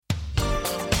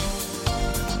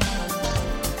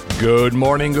Good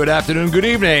morning, good afternoon, good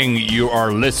evening. You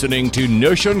are listening to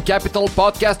Notion Capital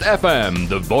Podcast FM,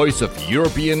 the voice of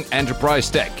European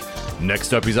enterprise tech.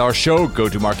 Next up is our show,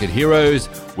 Go-to-Market Heroes,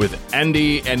 with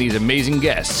Andy and his amazing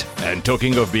guests. And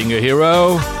talking of being a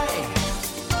hero...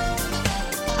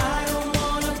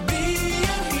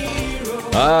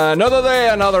 Another day,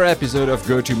 another episode of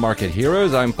Go-to-Market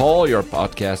Heroes. I'm Paul, your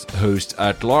podcast host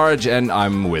at large, and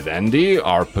I'm with Andy,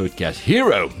 our podcast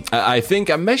hero. I think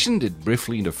I mentioned it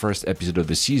briefly in the first episode of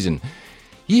the season.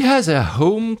 He has a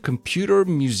home computer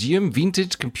museum,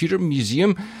 vintage computer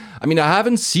museum. I mean, I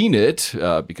haven't seen it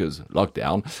because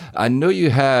lockdown. I know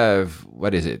you have,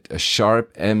 what is it, a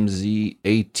Sharp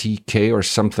MZ80K or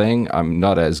something. I'm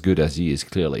not as good as he is,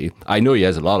 clearly. I know he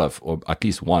has a lot of, or at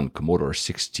least one, Commodore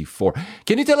 64.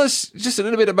 Can you tell us just a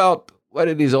little bit about what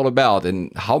it is all about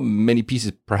and how many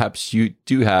pieces perhaps you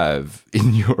do have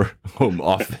in your home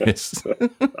office?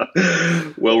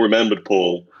 Well remembered,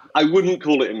 Paul. I wouldn't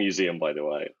call it a museum, by the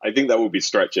way. I think that would be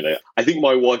stretching it. I think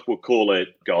my wife would call it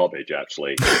garbage,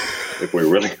 actually, if we're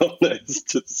really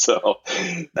honest.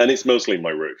 And it's mostly in my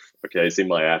roof, okay? It's in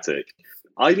my attic.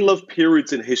 I love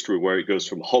periods in history where it goes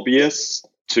from hobbyists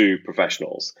to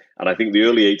professionals. And I think the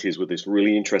early 80s were this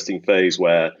really interesting phase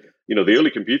where, you know, the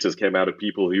early computers came out of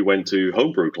people who went to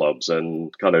homebrew clubs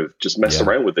and kind of just messed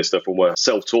around with this stuff and were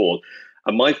self-taught.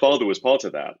 And my father was part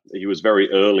of that. He was very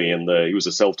early he was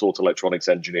a self-taught electronics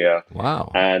engineer.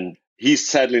 Wow. And he's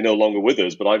sadly no longer with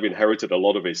us, but I've inherited a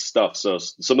lot of his stuff. So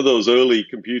some of those early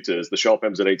computers, the Sharp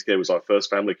MZ80K was our first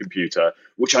family computer,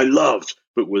 which I loved,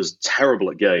 but was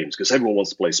terrible at games because everyone wants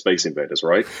to play Space Invaders,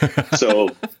 right? So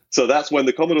that's when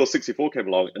the Commodore 64 came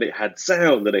along, and it had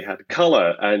sound and it had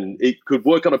color and it could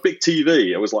work on a big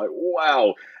TV. I was like,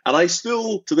 wow. And I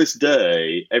still, to this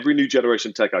day, every new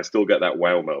generation tech, I still get that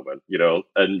wow moment, you know,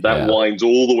 and that winds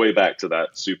all the way back to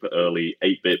that super early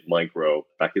 8-bit micro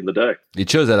back in the day. It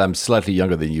shows that I'm slightly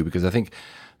younger than you because I think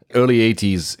early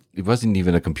 80s, it wasn't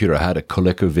even a computer. I had a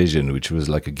ColecoVision, which was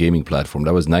like a gaming platform.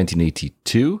 That was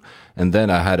 1982. And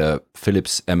then I had a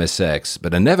Philips MSX,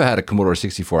 but I never had a Commodore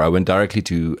 64. I went directly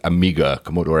to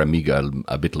Commodore Amiga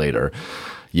a bit later.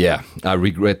 Yeah, I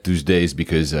regret those days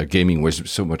because gaming was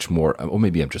so much more, or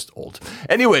maybe I'm just old.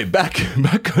 Anyway, back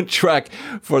on track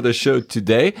for the show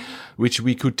today, which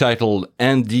we could title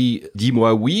Andy,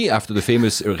 dis-moi oui, after the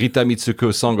famous Rita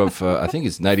Mitsuko song of, I think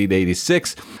it's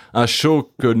 1986. Un show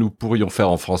que nous pourrions faire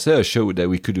en français, a show that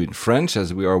we could do in French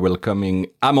as we are welcoming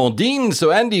Amandine.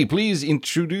 So Andy, please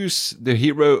introduce the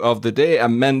hero of the day,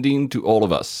 Amandine, to all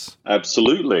of us.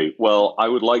 Absolutely. Well, I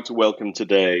would like to welcome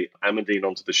today Amandine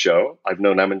onto the show. I've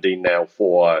known Amandine now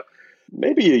for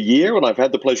maybe a year, and I've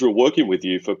had the pleasure of working with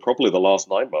you for probably the last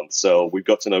 9 months. So we've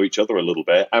got to know each other a little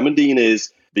bit. Amandine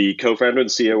is the co-founder and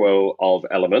COO of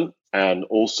Element and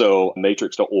also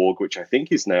Matrix.org, which I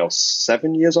think is now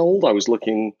 7 years old. I was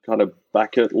looking kind of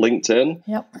back at LinkedIn.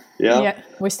 Yep. Yeah.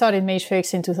 We started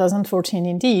Matrix in 2014,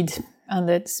 indeed. And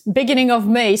it's beginning of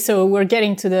May, so we're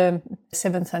getting to the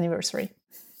 7th anniversary.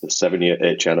 The 7-year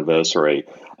itch anniversary.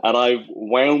 And I've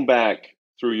wound back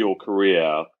through your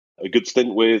career, a good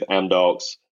stint with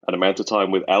Amdocs, an amount of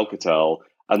time with Alcatel,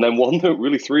 and then one that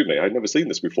really threw me, I'd never seen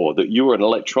this before, that you were an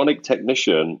electronic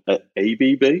technician at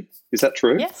ABB. Is that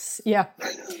true? Yes, yeah.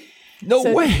 No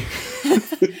way.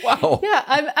 Wow. Yeah,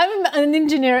 I'm an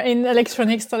engineer in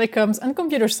electronics, telecoms, and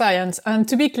computer science. And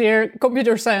to be clear,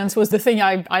 computer science was the thing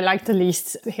I liked the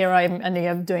least. Here I'm ending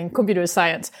up doing computer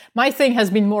science. My thing has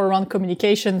been more around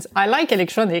communications. I like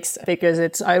electronics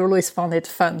because I always found it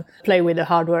fun, play with the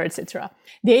hardware, etc.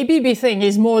 The ABB thing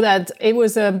is more that it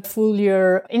was a full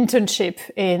year internship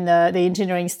in the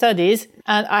engineering studies.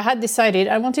 And I had decided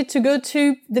I wanted to go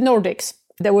to the Nordics.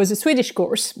 There was a Swedish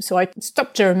course, so I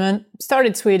stopped German,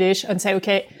 started Swedish, and say,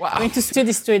 okay, I'm going to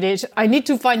study Swedish. I need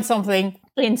to find something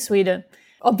in Sweden.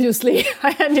 Obviously,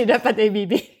 I ended up at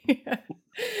ABB.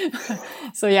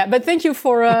 So yeah, but thank you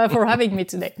for having me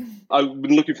today. I've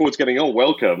been looking forward to getting on.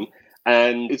 Welcome.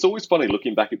 And it's always funny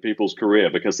looking back at people's career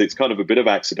because it's kind of a bit of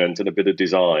accident and a bit of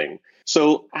design.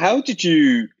 So how did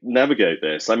you navigate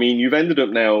this? I mean, you've ended up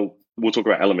now, we'll talk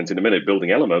about Element in a minute,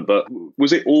 building Element, but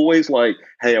was it always like,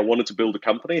 hey, I wanted to build a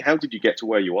company? How did you get to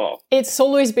where you are? It's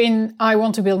always been, I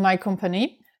want to build my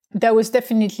company. There was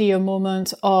definitely a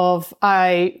moment of,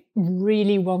 I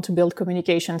really want to build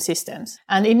communication systems.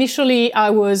 And initially I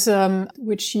was,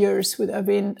 which years would have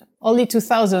been? Early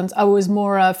 2000s, I was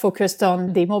more focused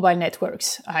on the mobile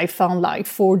networks. I found like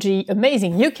 4G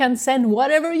amazing. You can send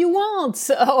whatever you want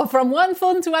from one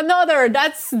phone to another.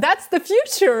 That's the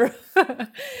future.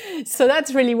 So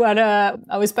that's really what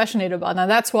I was passionate about.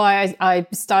 And that's why I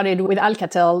started with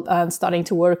Alcatel and starting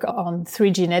to work on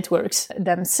 3G networks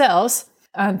themselves.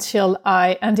 until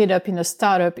I ended up in a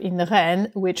startup in Rennes,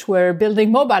 which were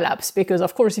building mobile apps. Because,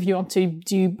 of course, if you want to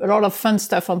do a lot of fun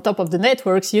stuff on top of the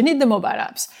networks, you need the mobile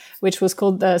apps, which was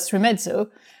called Strumezzo,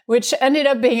 which ended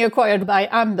up being acquired by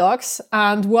Amdocs.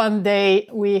 And one day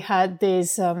we had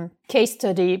this case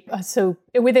study. So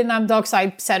within Amdocs,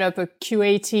 I set up a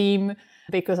QA team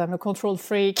because I'm a control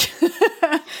freak.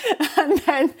 And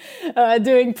then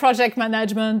doing project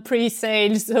management,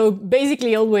 pre-sales. So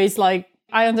basically always like,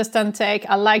 I understand tech,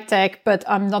 I like tech, but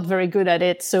I'm not very good at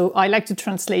it. So I like to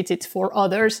translate it for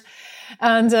others.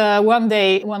 And one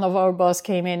day, one of our boss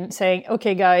came in saying,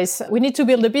 okay, guys, we need to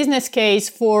build a business case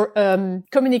for a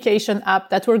communication app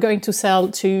that we're going to sell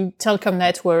to telecom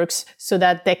networks so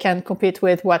that they can compete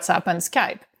with WhatsApp and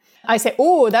Skype. I say,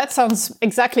 oh, that sounds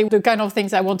exactly the kind of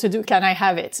things I want to do. Can I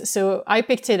have it? So I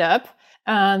picked it up.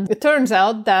 And it turns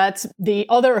out that the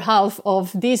other half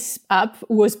of this app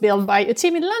was built by a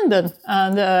team in London.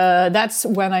 And that's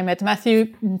when I met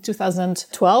Matthew in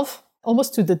 2012,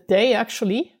 almost to the day,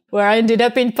 actually, where I ended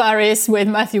up in Paris with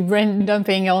Matthew brain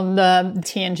dumping on the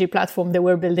TNG platform they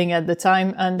were building at the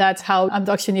time. And that's how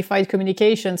Amdocs Unified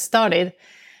Communications started.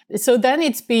 So then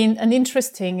it's been an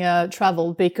interesting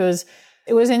travel because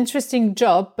it was an interesting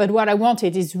job, but what I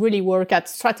wanted is really work at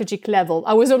strategic level.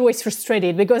 I was always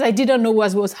frustrated because I didn't know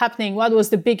what was happening, what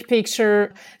was the big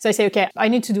picture. So I say, okay, I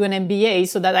need to do an MBA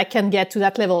so that I can get to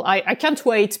that level. I can't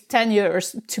wait 10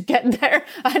 years to get there.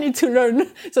 I need to learn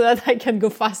so that I can go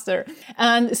faster.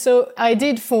 And so I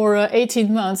did for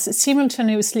 18 months.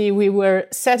 Simultaneously, we were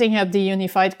setting up the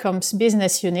Unified Comms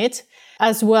business unit,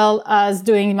 as well as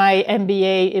doing my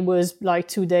MBA. It was like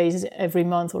 2 days every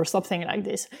month or something like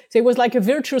this. So it was like a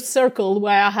virtuous circle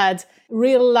where I had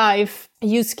real life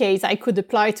use case I could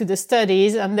apply to the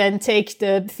studies and then take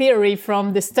the theory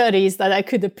from the studies that I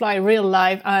could apply real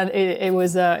life. And it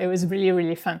was really,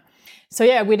 really fun. So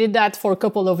yeah, we did that for a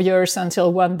couple of years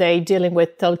until one day dealing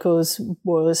with telcos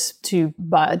was too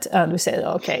bad. And we said,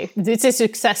 okay, this is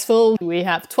successful. We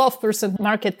have 12%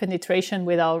 market penetration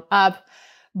with our app.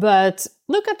 But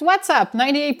look at WhatsApp,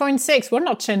 98.6. We're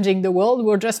not changing the world.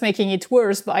 We're just making it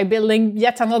worse by building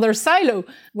yet another silo.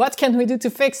 What can we do to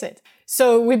fix it?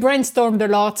 So we brainstormed a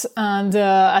lot and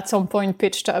at some point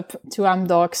pitched up to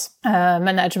Amdocs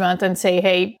management and say,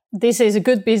 hey, this is a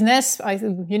good business. I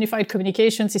think Unified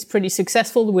Communications is pretty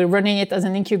successful. We're running it as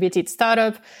an incubated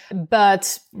startup,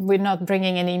 but we're not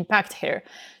bringing any impact here.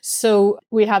 So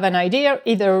we have an idea.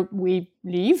 Either we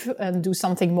leave and do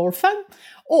something more fun,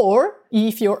 or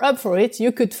if you're up for it,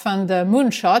 you could fund a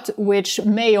moonshot, which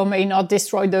may or may not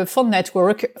destroy the phone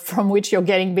network from which you're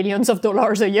getting billions of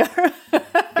dollars a year.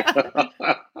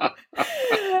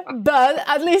 But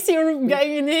at least you're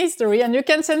going in history and you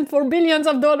can send for billions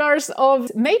of dollars of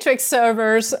Matrix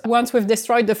servers once we've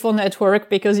destroyed the phone network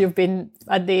because you've been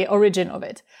at the origin of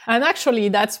it. And actually,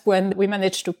 that's when we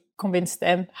managed to convince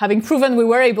them. Having proven we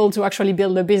were able to actually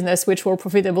build a business which were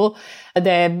profitable,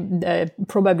 they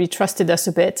probably trusted us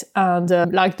a bit and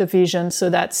liked the vision. So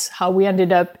that's how we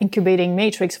ended up incubating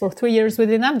Matrix for 3 years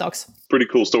within Amdocs. Pretty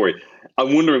cool story.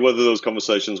 I'm wondering whether those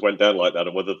conversations went down like that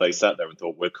and whether they sat there and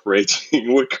thought, we're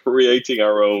creating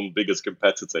our own biggest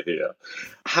competitor here.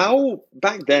 How,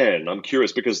 back then, I'm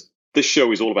curious because this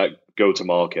show is all about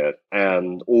go-to-market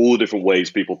and all the different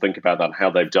ways people think about that and how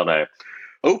they've done it.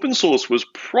 Open source was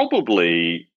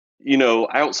probably,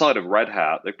 outside of Red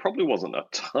Hat, there probably wasn't a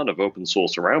ton of open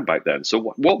source around back then. So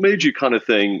what made you kind of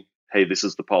think, hey, this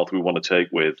is the path we want to take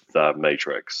with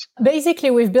Matrix? Basically,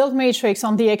 we've built Matrix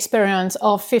on the experience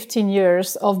of 15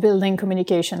 years of building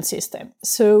communication system.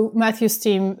 So Matthew's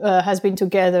team has been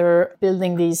together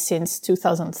building these since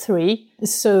 2003.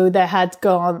 So they had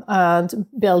gone and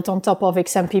built on top of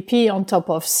XMPP, on top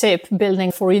of SIP,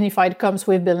 building for Unified Comms.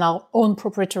 We've built our own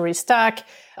proprietary stack.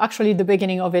 Actually, the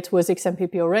beginning of it was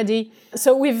XMPP already.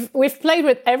 So we've played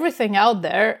with everything out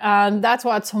there. And that's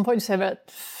why at some point you say, but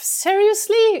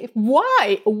seriously,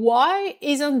 why? Why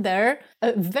isn't there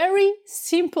a very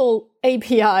simple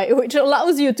API which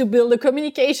allows you to build a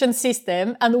communication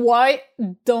system? And why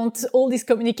don't all these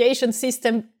communication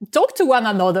systems talk to one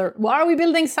another? Why are we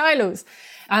building silos?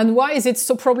 And why is it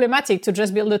so problematic to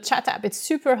just build a chat app? It's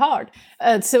super hard.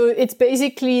 So it's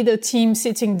basically the team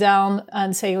sitting down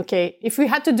and saying, okay, if we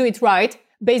had to do it right,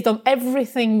 based on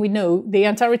everything we know, the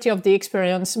entirety of the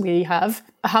experience we have,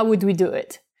 how would we do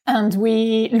it? And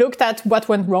we looked at what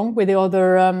went wrong with the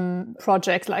other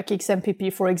projects like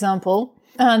XMPP, for example,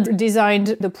 and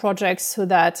designed the project so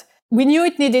that we knew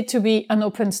it needed to be an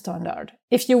open standard.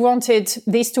 If you wanted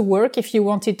this to work, if you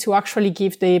wanted to actually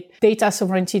give the data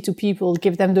sovereignty to people,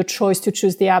 give them the choice to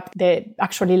choose the app they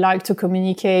actually like to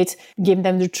communicate, give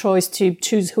them the choice to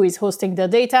choose who is hosting their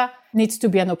data, needs to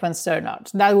be an open standard.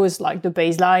 That was like the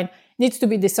baseline. Needs to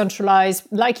be decentralized,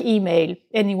 like email.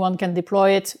 Anyone can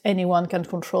deploy it, anyone can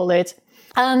control it.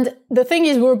 And the thing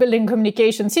is, we're building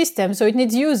communication systems, so it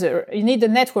needs user. You need a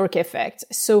network effect.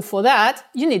 So for that,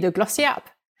 you need a glossy app.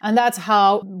 And that's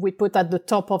how we put at the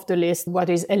top of the list what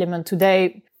is Element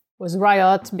today. Was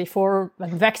Riot before,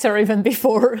 and Vector even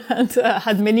before, and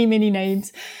had many, many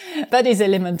names. That is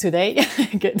Element today.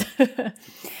 Good.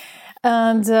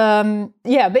 And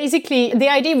basically the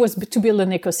idea was to build an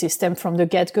ecosystem from the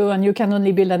get-go, and you can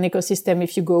only build an ecosystem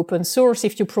if you go open source,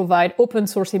 if you provide open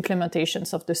source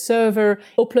implementations of the server,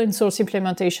 open source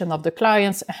implementation of the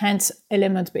clients, hence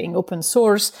Element being open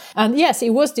source. And yes,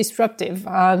 it was disruptive,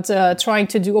 and trying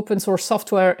to do open source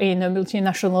software in a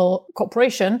multinational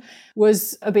corporation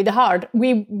was a bit hard.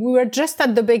 We were just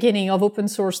at the beginning of open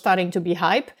source starting to be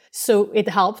hype, so it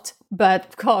helped.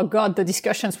 But, oh God, the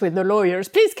discussions with the lawyers.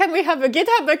 Please, can we have a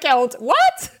GitHub account?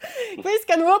 What? Please,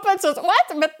 can we open source? What?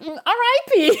 But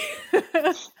RIP.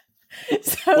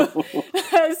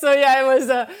 So yeah, it was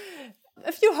a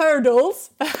few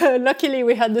hurdles. Luckily,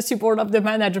 we had the support of the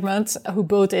management who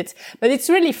bought it. But it's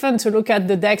really fun to look at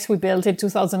the decks we built in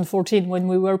 2014 when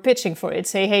we were pitching for it.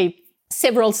 Say, hey,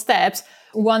 several steps.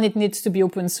 One, it needs to be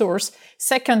open source.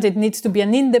 Second, it needs to be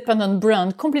an independent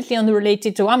brand, completely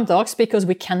unrelated to Amdocs, because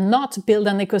we cannot build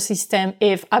an ecosystem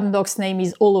if Amdocs' name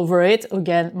is all over it.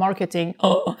 Again, marketing.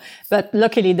 Oh. But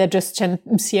luckily, they just changed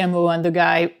CMO, and the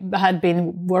guy had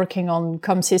been working on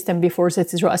com system before,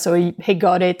 etc. So he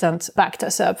got it and backed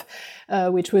us up,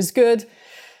 which was good.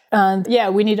 And yeah,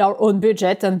 we need our own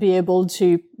budget and be able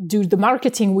to do the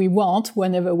marketing we want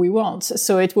whenever we want.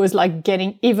 So it was like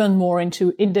getting even more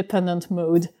into independent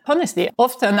mode. Honestly,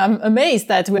 often I'm amazed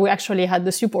that we actually had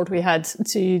the support we had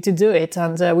to do it.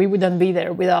 And we wouldn't be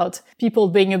there without people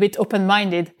being a bit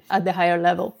open-minded at the higher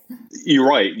level. You're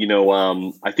right.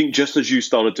 I think just as you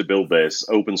started to build this,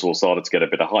 open source started to get a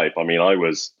bit of hype. I mean, I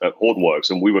was at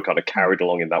Hortonworks and we were kind of carried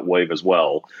along in that wave as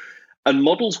well. And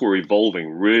models were evolving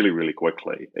really, really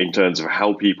quickly in terms of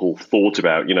how people thought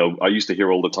about, I used to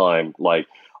hear all the time, like,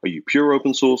 are you pure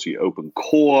open source? Are you open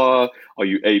core? Are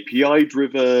you API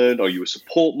driven? Are you a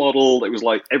support model? It was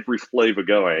like every flavor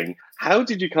going. How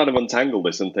did you kind of untangle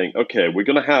this and think, okay, we're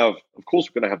going to have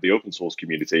the open source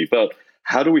community, but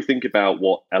how do we think about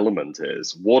what Element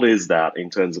is? What is that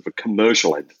in terms of a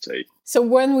commercial entity? So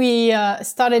when we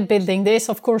started building this,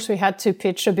 of course, we had to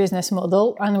pitch a business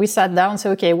model, and we sat down and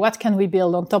said, okay, what can we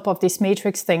build on top of this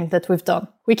matrix thing that we've done?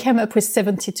 We came up with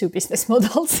 72 business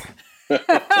models.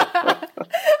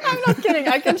 I'm not kidding.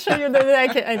 I can show you the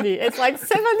deck, Andy. It's like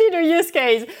 72 use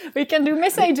case. We can do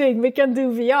messaging. We can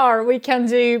do VR. We can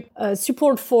do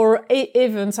support for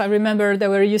events. I remember there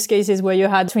were use cases where you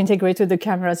had to integrate with the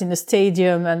cameras in a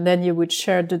stadium, and then you would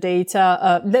share the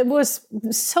data. There was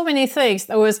so many things.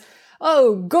 There was,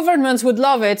 governments would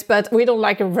love it, but we don't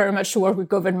like it very much to work with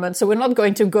government. So we're not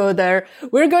going to go there.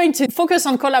 We're going to focus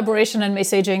on collaboration and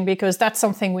messaging because that's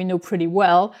something we know pretty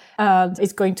well. And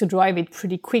it's going to drive it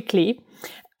pretty quickly.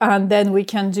 And then we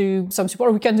can do some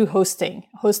support. We can do hosting.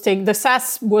 The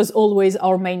SaaS was always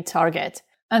our main target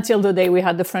until the day we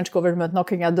had the French government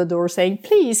knocking at the door saying,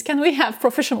 please, can we have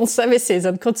professional services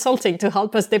and consulting to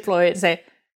help us deploy it? Say,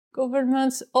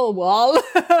 governments? Oh, well,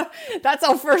 that's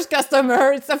our first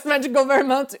customer. It's the French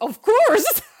government. Of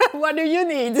course. What do you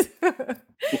need?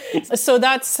 So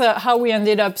that's how we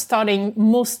ended up starting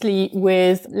mostly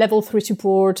with level 3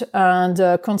 support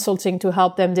and consulting to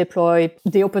help them deploy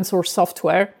the open source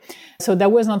software. So there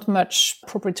was not much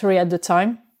proprietary at the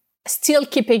time. Still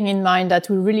keeping in mind that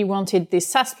we really wanted the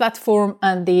SaaS platform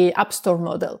and the App Store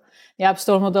model. The App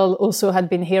Store model also had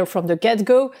been here from the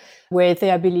get-go with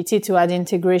the ability to add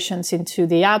integrations into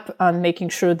the app and making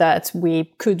sure that we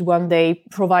could one day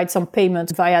provide some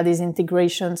payment via these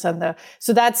integrations. And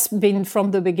so that's been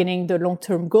from the beginning the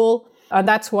long-term goal. And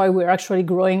that's why we're actually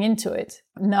growing into it.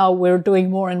 Now we're doing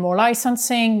more and more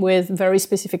licensing with very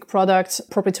specific products,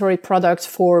 proprietary products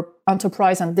for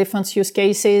enterprise and defense use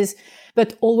cases,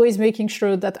 but always making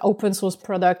sure that open source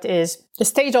product is the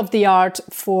state of the art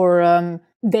for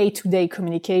day-to-day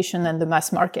communication and the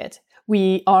mass market.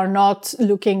 We are not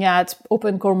looking at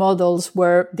open core models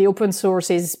where the open source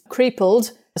is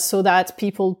crippled so that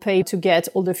people pay to get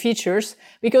all the features,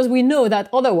 because we know that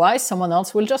otherwise someone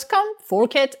else will just come,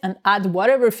 fork it, and add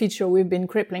whatever feature we've been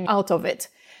crippling out of it.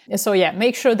 So yeah,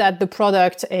 make sure that the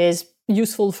product is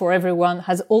useful for everyone,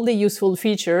 has all the useful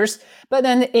features. But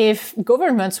then if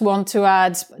governments want to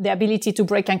add the ability to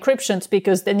break encryptions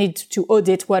because they need to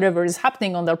audit whatever is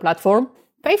happening on their platform,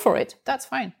 pay for it. That's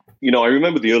fine. I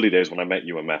remember the early days when I met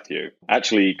you and Matthew,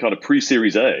 actually kind of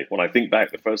pre-Series A, when I think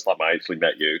back the first time I actually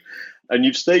met you. And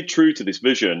you've stayed true to this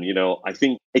vision. I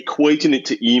think equating it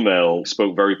to email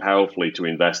spoke very powerfully to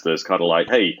investors, kind of like,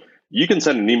 hey, you can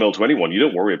send an email to anyone. You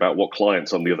don't worry about what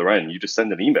client's on the other end. You just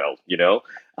send an email,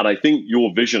 And I think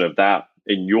your vision of that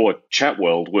in your chat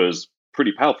world was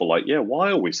pretty powerful. Like, yeah,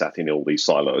 why are we sat in all these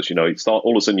silos?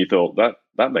 All of a sudden you thought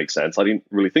that makes sense. I didn't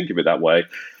really think of it that way.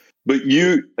 But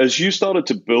as you started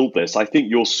to build this, I think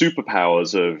your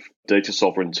superpowers of data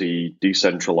sovereignty,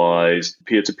 decentralized,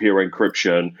 peer-to-peer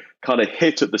encryption kind of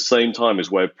hit at the same time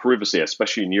as where privacy,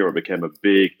 especially in Europe, became a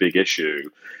big, big issue.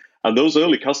 And those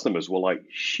early customers were like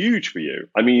huge for you.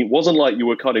 I mean, it wasn't like you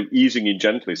were kind of easing in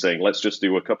gently saying, let's just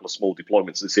do a couple of small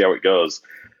deployments and see how it goes.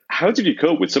 How did you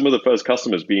cope with some of the first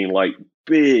customers being like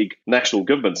big national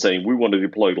governments saying, we want to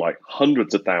deploy like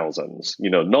hundreds of thousands,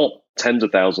 not tens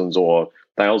of thousands or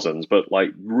thousands, but like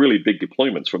really big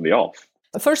deployments from the off?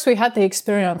 First, we had the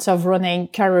experience of running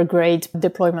carrier-grade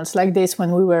deployments like this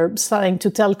when we were selling to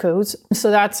telcos.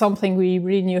 So that's something we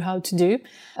really knew how to do.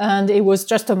 And it was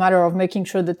just a matter of making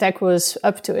sure the tech was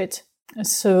up to it.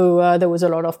 So there was a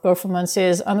lot of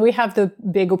performances. And we have the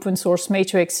big open source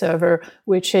Matrix server,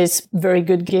 which is very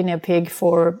good guinea pig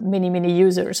for many, many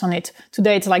users on it.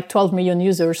 Today, it's like 12 million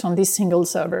users on this single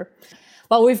server.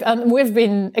 Well, we've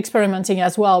been experimenting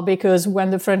as well, because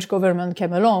when the French government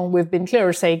came along, we've been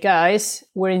clear, say, guys,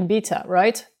 we're in beta,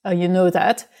 right? You know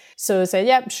that. So say,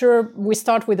 yeah, sure, we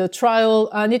start with a trial.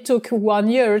 And it took 1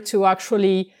 year to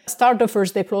actually start the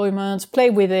first deployment,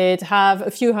 play with it, have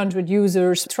a few hundred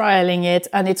users trialing it.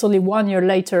 And it's only 1 year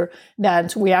later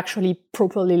that we actually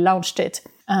properly launched it.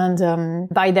 And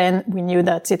by then, we knew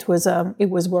that it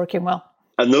was working well.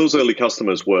 And those early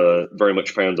customers were very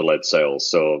much founder-led sales.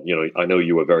 So, I know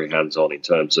you were very hands-on in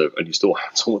terms of, and you still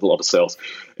hands-on with a lot of sales,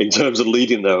 in terms of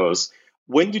leading those.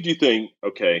 When did you think,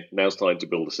 okay, now it's time to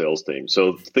build a sales team?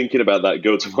 So thinking about that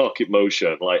go-to-market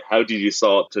motion, like how did you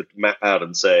start to map out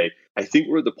and say, I think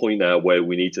we're at the point now where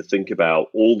we need to think about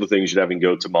all the things you'd have in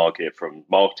go-to-market, from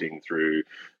marketing through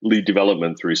lead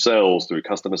development, through sales, through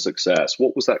customer success.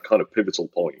 What was that kind of pivotal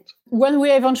point? When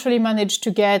we eventually managed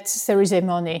to get Series A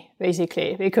money,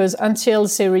 basically, because until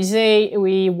Series A,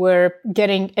 we were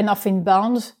getting enough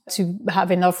inbound to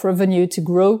have enough revenue to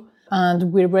grow.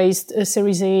 And we raised a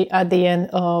Series A at the end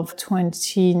of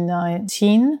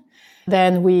 2019.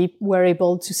 Then we were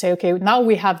able to say, okay, now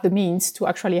we have the means to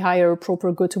actually hire a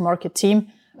proper go-to-market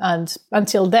team. And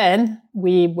until then,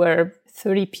 we were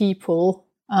 30 people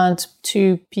and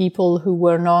 2 people who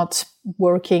were not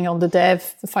working on the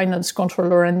dev, the finance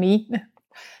controller and me.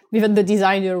 Even the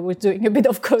designer was doing a bit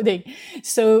of coding.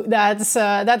 So that's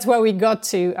where we got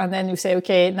to. And then we say,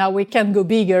 okay, now we can go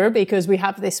bigger because we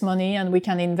have this money and we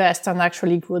can invest and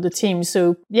actually grow the team.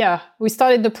 So yeah, we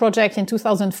started the project in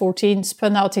 2014,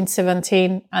 spun out in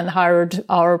 2017 and hired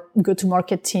our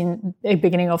go-to-market team at the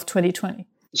beginning of 2020.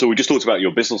 So we just talked about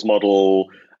your business model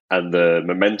and the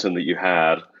momentum that you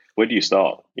had. Where do you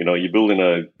start? You're building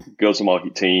a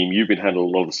go-to-market team. You've been handling a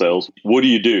lot of the sales. What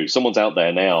do? Someone's out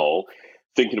there now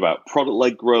thinking about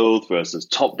product-led growth versus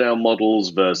top-down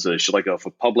models versus should I go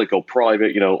for public or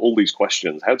private, all these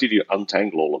questions. How did you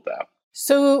untangle all of that?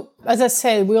 So, as I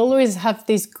said, we always have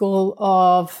this goal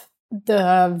of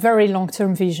the very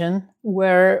long-term vision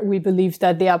where we believe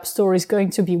that the App Store is going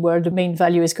to be where the main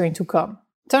value is going to come.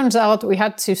 Turns out we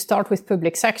had to start with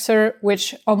public sector,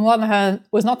 which on one hand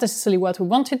was not necessarily what we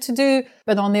wanted to do,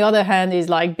 but on the other hand is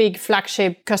like big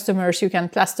flagship customers you can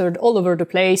plaster all over the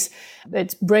place.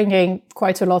 It's bringing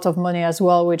quite a lot of money as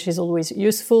well, which is always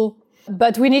useful.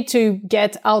 But we need to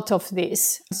get out of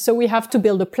this. So we have to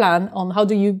build a plan on how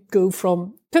do you go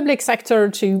from public sector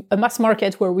to a mass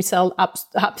market where we sell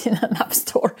apps in an app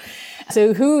store.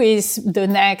 So who is the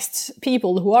next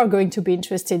people who are going to be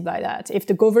interested by that? If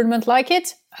the government like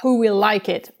it, who will like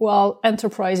it? Well,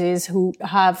 enterprises who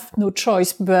have no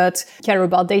choice but care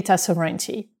about data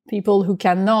sovereignty. People who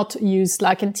cannot use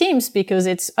Slack and Teams because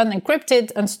it's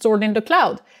unencrypted and stored in the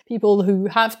cloud. People who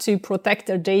have to protect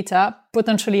their data,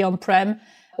 potentially on-prem,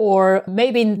 or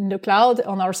maybe in the cloud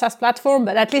on our SaaS platform,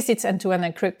 but at least it's end-to-end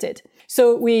encrypted.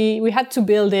 So we had to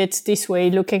build it this way,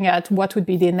 looking at what would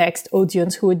be the next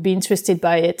audience who would be interested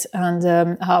by it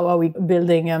and how are we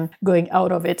building going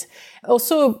out of it.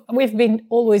 Also, we've been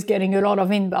always getting a lot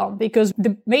of inbound because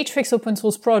the Matrix open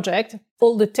source project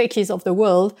all the techies of the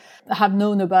world have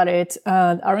known about it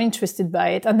and are interested by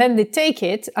it. And then they take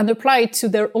it and apply it to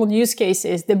their own use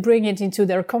cases. They bring it into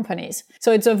their companies.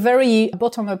 So it's a very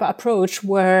bottom-up approach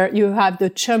where you have the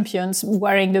champions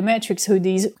wearing the Matrix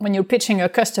hoodies when you're pitching a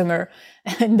customer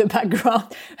in the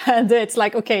background. And it's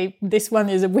like, okay, this one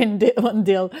is a one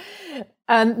deal.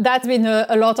 And that's been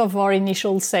a lot of our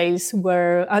initial sales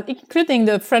were, including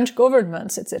the French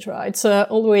governments, etc. It's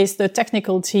always the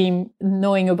technical team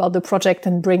knowing about the project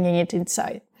and bringing it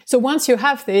inside. So once you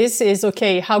have this, is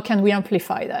okay, how can we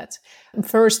amplify that?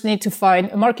 First, need to find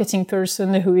a marketing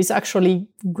person who is actually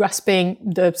grasping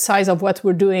the size of what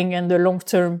we're doing and the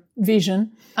long-term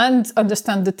vision, and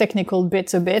understand the technical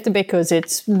bits a bit because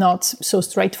it's not so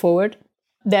straightforward.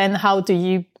 Then how do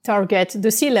you target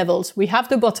the C-levels? We have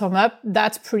the bottom up.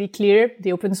 That's pretty clear.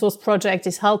 The open source project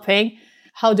is helping.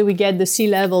 How do we get the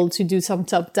C-level to do some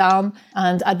top down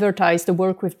and advertise the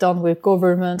work we've done with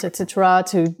government, etc.,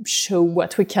 to show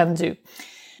what we can do?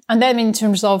 And then in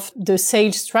terms of the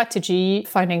sales strategy,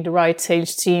 finding the right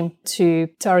sales team to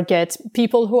target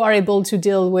people who are able to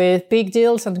deal with big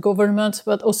deals and government,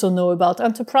 but also know about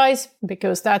enterprise,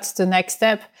 because that's the next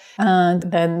step, and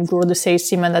then grow the sales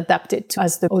team and adapt it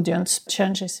as the audience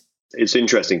changes. It's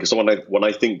interesting because when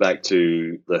I think back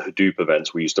to the Hadoop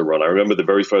events we used to run, I remember the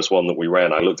very first one that we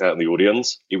ran, I looked out in the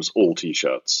audience, it was all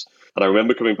T-shirts. And I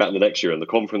remember coming back the next year and the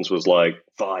conference was like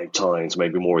 5 times,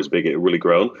 maybe more as big. It had really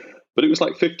grown. But it was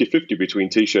like 50-50 between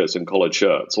T-shirts and collared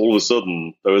shirts. All of a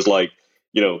sudden, there was like,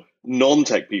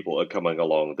 non-tech people are coming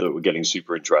along that were getting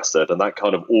super interested. And that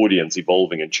kind of audience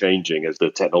evolving and changing as the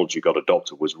technology got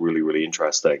adopted was really, really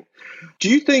interesting. Do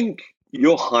you think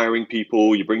you're hiring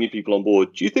people, you're bringing people on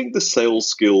board, do you think the sales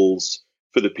skills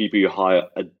for the people you hire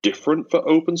are different for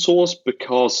open source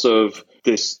because of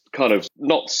this kind of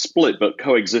not split, but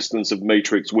coexistence of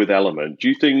Matrix with Element? Do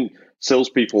you think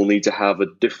salespeople need to have a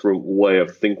different way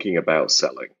of thinking about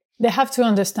selling? They have to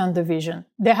understand the vision.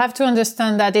 They have to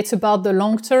understand that it's about the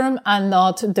long term and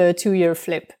not the 2-year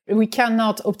flip. We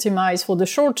cannot optimize for the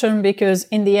short term because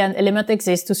in the end, Element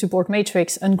exists to support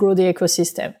Matrix and grow the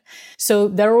ecosystem. So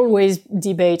there are always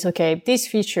debates, okay, this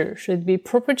feature should be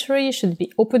proprietary, should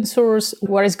be open source,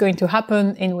 what is going to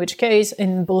happen, in which case,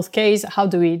 in both cases, how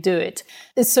do we do it?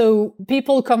 So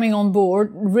people coming on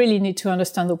board really need to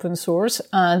understand open source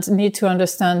and need to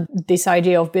understand this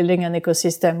idea of building an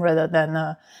ecosystem rather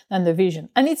than the vision.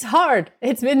 And it's hard.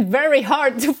 It's been very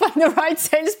hard to find the right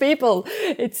salespeople.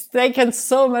 It's taken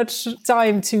so much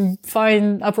time to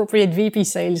find appropriate VP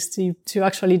sales to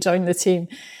actually join the team.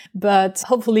 But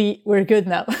hopefully we're good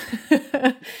now.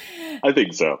 I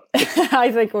think so.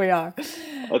 I think we are.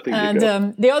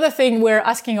 And the other thing we're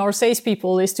asking our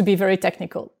salespeople is to be very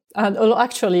technical. And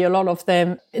actually, a lot of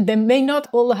them, they may not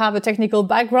all have a technical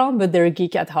background, but they're a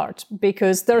geek at heart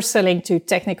because they're selling to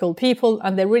technical people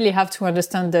and they really have to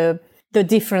understand the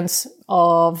difference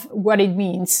of what it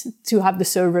means to have the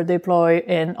server deploy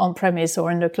in on-premise or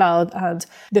in the cloud and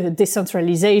the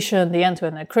decentralization, the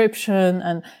end-to-end encryption,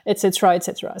 and et cetera, et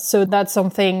cetera. So that's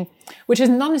something which is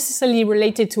not necessarily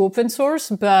related to open source,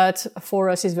 but for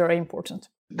us is very important.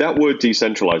 That word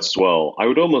decentralized as well. I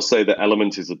would almost say that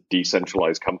Element is a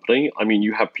decentralized company. I mean,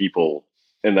 you have people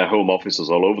in their home offices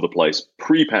all over the place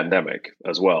pre-pandemic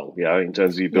as well, in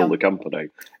terms of you build a company.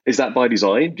 Is that by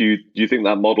design? Do you think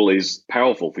that model is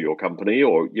powerful for your company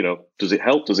or, does it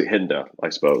help? Does it hinder, I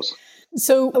suppose?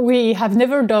 So we have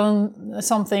never done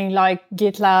something like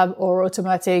GitLab or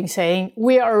Automatic saying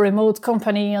we are a remote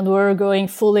company and we're going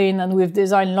full in and we've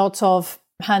designed lots of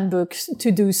handbooks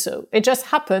to do so. It just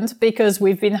happened because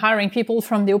we've been hiring people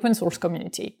from the open source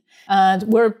community and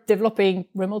we're developing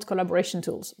remote collaboration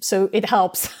tools. So it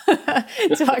helps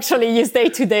to actually use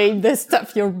day-to-day the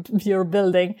stuff you're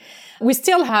building. We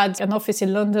still had an office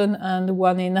in London and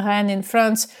one in Rennes in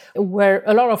France where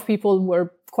a lot of people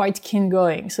were quite keen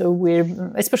going. So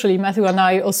especially Matthew and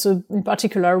I also in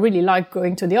particular really like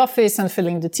going to the office and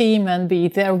feeling the team and be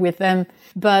there with them.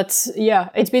 But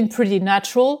it's been pretty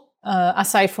natural.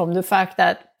 Aside from the fact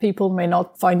that people may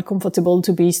not find comfortable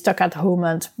to be stuck at home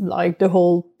and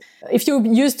if you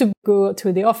used to go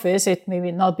to the office, it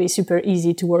may not be super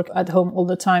easy to work at home all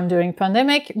the time during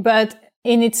pandemic, but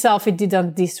in itself, it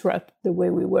didn't disrupt the way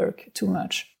we work too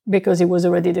much because it was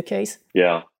already the case.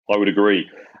 Yeah, I would agree.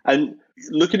 And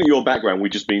looking at your background,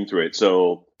 we've just been through it.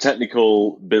 So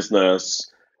technical,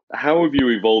 business, how have you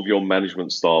evolved your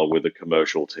management style with a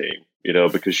commercial team?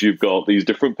 Because you've got these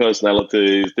different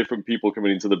personalities, different people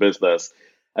coming into the business.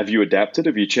 Have you adapted?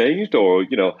 Have you changed? Or,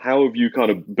 how have you kind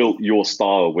of built your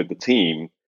style with the team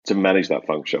to manage that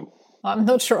function? I'm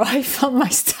not sure I found my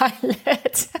style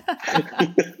yet.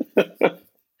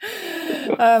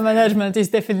 Management is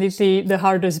definitely the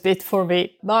hardest bit for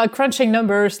me. But crunching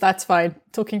numbers, that's fine.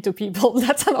 Talking to people,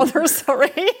 that's another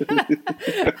story.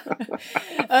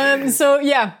 So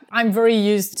yeah, I'm very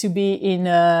used to be in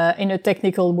a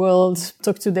technical world,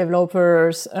 talk to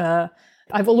developers.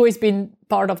 I've always been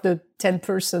part of the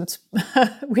 10%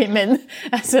 women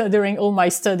during all my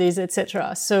studies,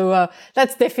 etc. So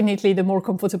that's definitely the more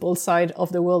comfortable side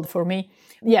of the world for me.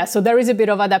 Yeah, so there is a bit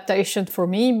of adaptation for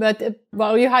me, but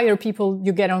well, you hire people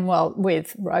you get on well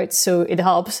with, right? So it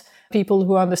helps. People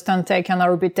who understand tech and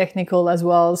are a bit technical as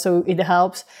well, so it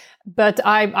helps. But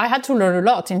I had to learn a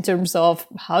lot in terms of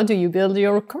how do you build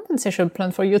your compensation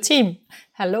plan for your team?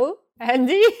 Hello,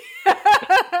 Andy?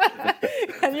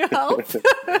 Can you help?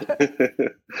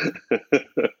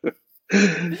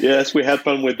 Yes, we had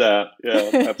fun with that.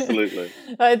 Yeah, absolutely.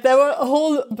 There were a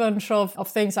whole bunch of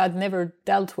things I'd never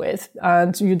dealt with,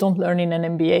 and you don't learn in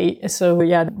an MBA. So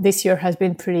yeah, this year has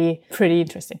been pretty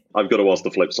interesting. I've got to ask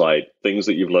the flip side. Things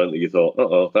that you've learned that you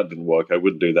thought, that didn't work. I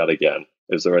wouldn't do that again.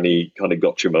 Is there any kind of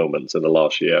gotcha moments in the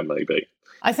last year, maybe?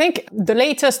 I think the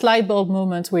latest light bulb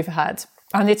moment we've had,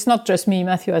 and it's not just me,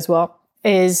 Matthew as well,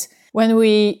 is when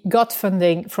we got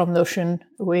funding from Notion.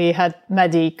 We had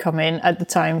Maddie come in at the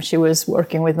time. She was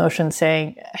working with Notion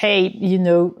saying, hey,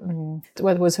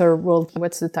 what was her role?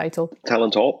 What's the title?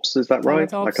 Talent Ops, is that right?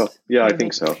 Talent Ops, I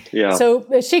think so. Yeah. So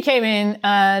she came in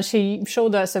and she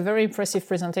showed us a very impressive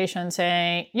presentation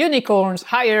saying, unicorns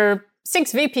hire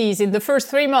 6 VPs in the first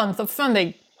 3 months of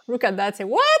funding. Look at that, say,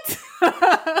 what?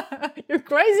 You're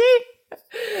crazy?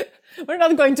 We're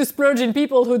not going to splurge in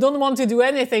people who don't want to do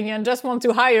anything and just want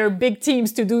to hire big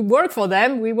teams to do work for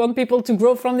them. We want people to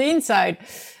grow from the inside.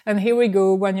 And here we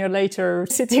go 1 year later,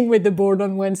 sitting with the board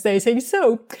on Wednesday saying,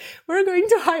 so we're going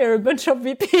to hire a bunch of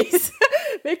VPs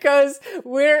because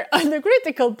we're on the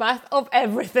critical path of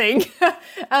everything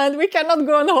and we cannot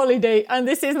go on holiday and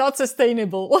this is not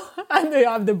sustainable. And they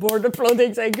have the board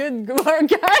applauding, saying, good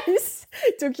work, guys.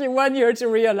 Took you 1 year to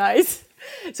realize.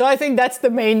 So I think that's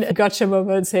the main gotcha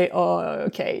moment. Say, oh,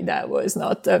 okay, that was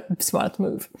not a smart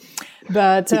move.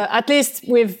 But at least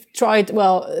we've tried.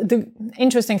 Well, the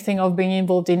interesting thing of being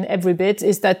involved in every bit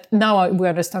is that now we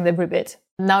understand every bit.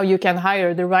 Now you can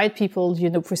hire the right people.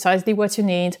 You know precisely what you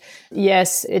need.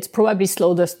 Yes, it's probably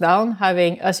slowed us down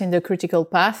having us in the critical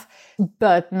path,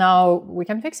 but now we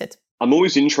can fix it. I'm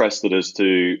always interested as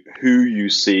to who you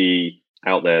see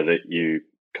out there that you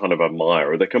kind of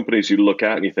admire. Are there companies you look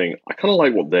at and you think, I kind of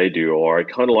like what they do, or I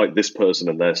kind of like this person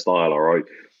and their style, or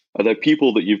are there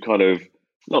people that you've kind of,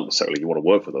 not necessarily you want to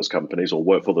work for those companies or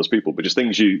work for those people, but just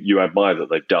things you admire that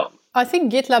they've done? I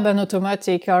think GitLab and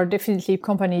Automatic are definitely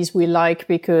companies we like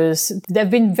because they've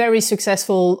been very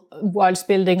successful whilst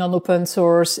building on open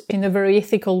source in a very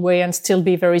ethical way and still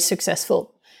be very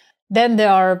successful. Then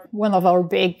there are one of our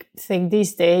big thing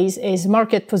these days is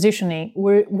market positioning.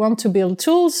 We want to build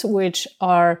tools which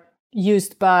are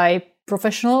used by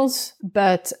professionals,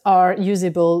 but are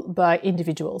usable by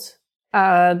individuals.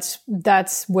 And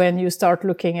that's when you start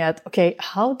looking at, okay,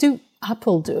 how do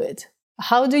Apple do it?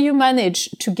 How do you manage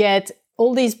to get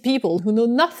all these people who know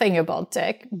nothing about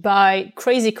tech buy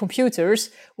crazy computers,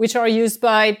 which are used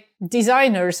by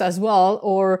designers as well,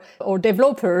 or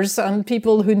developers and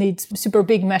people who need super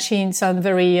big machines and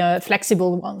very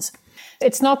flexible ones.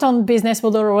 It's not on business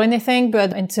model or anything,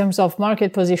 but in terms of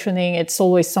market positioning, it's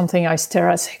always something I stare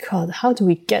at. Say, God, how do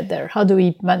we get there? How do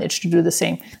we manage to do the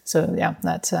same? So yeah,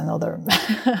 that's another.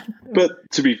 But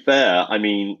to be fair, I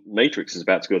mean, Matrix is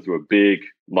about to go through a big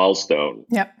milestone.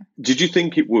 Yeah. Did you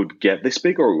think it would get this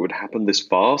big or it would happen this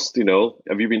fast? You know,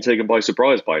 have you been taken by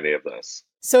surprise by any of this?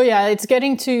 So yeah, it's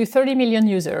getting to 30 million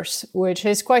users, which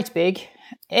is quite big.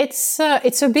 It's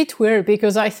a bit weird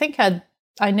because I think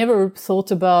I never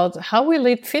thought about how will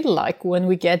it feel like when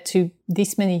we get to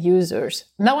this many users.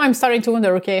 Now I'm starting to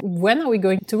wonder, okay, when are we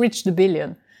going to reach the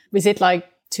billion? Is it like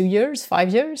 2 years,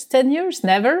 5 years, 10 years,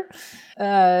 never?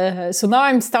 So now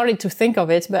I'm starting to think of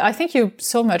it, but I think you're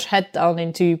so much head down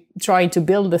into trying to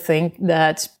build the thing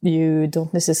that you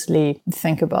don't necessarily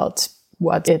think about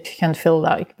what it can feel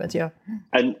like, but yeah.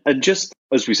 And just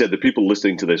as we said, the people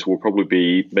listening to this will probably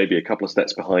be maybe a couple of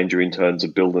steps behind you in terms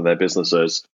of building their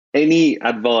businesses. Any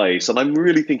advice, and I'm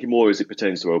really thinking more as it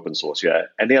pertains to open source, yeah,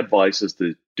 any advice as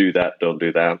to do that, don't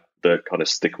do that kind of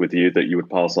stick with you that you would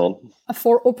pass on?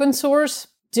 For open source,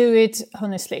 do it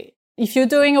honestly. If you're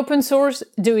doing open source,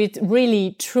 do it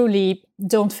really, truly,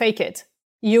 don't fake it.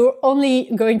 You're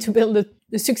only going to build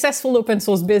a successful open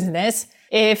source business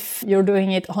if you're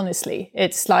doing it honestly.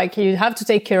 It's like you have to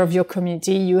take care of your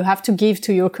community. You have to give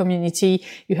to your community.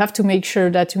 You have to make sure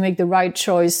that you make the right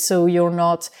choice so you're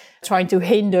not trying to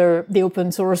hinder the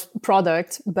open source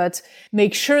product, but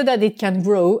make sure that it can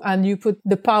grow and you put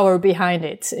the power behind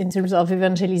it in terms of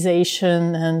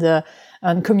evangelization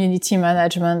and community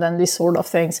management and these sort of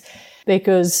things.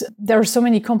 Because there are so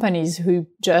many companies who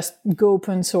just go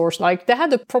open source. Like they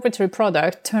had a proprietary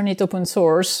product, turn it open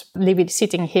source, leave it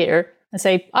sitting here and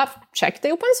say, I've checked the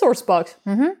open source box.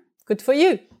 Good for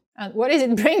you. And what is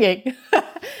it bringing?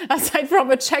 Aside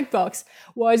from a checkbox.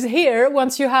 Whereas here,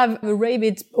 once you have a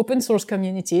rabid open source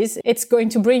communities, it's going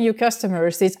to bring you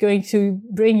customers. It's going to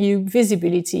bring you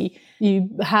visibility. You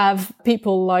have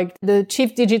people like the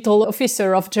chief digital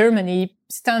officer of Germany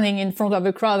standing in front of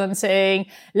a crowd and saying,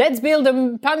 let's build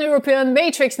a pan-European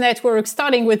matrix network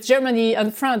starting with Germany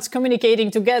and France communicating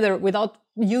together without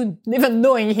you even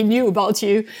knowing he knew about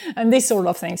you and these sort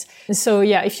of things. So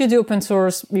yeah, if you do open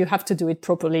source, you have to do it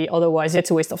properly. Otherwise, it's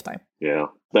a waste of time. Yeah,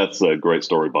 that's a great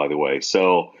story, by the way.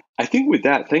 So I think with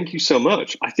that, thank you so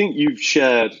much. I think you've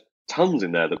shared tons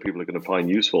in there that people are going to find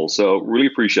useful. So really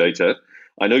appreciate it.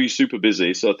 I know you're super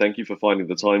busy, so thank you for finding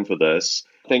the time for this.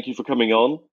 Thank you for coming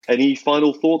on. Any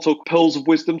final thoughts or pearls of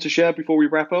wisdom to share before we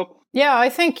wrap up? Yeah, I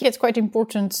think it's quite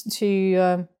important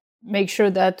to make sure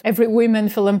that every woman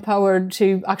feel empowered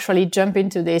to actually jump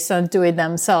into this and do it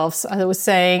themselves. As I was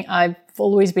saying, I've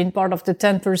always been part of the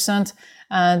 10%,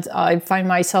 and I find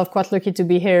myself quite lucky to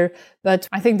be here. But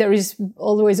I think there is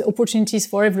always opportunities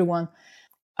for everyone.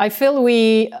 I feel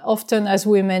we often as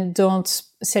women don't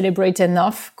celebrate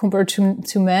enough compared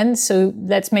to men. So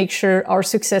let's make sure our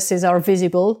successes are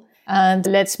visible. And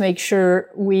let's make sure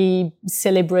we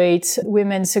celebrate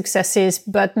women's successes,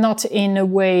 but not in a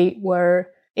way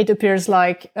where it appears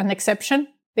like an exception.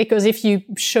 Because if you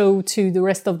show to the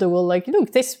rest of the world, like,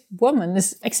 look, this woman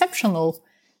is exceptional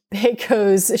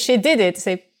because she did it.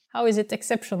 Say, how is it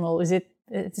exceptional?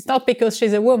 It's not because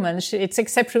she's a woman. It's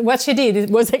exceptional. What she did, it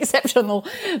was exceptional.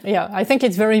 Yeah, I think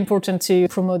it's very important to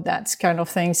promote that kind of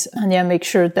things and make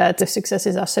sure that the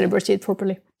successes are celebrated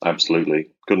properly. Absolutely.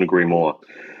 Couldn't agree more.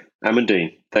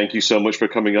 Amandine, thank you so much for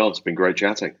coming on. It's been great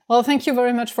chatting. Well, thank you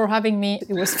very much for having me.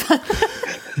 It was fun.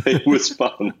 It was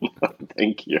fun.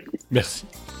 Thank you. Merci.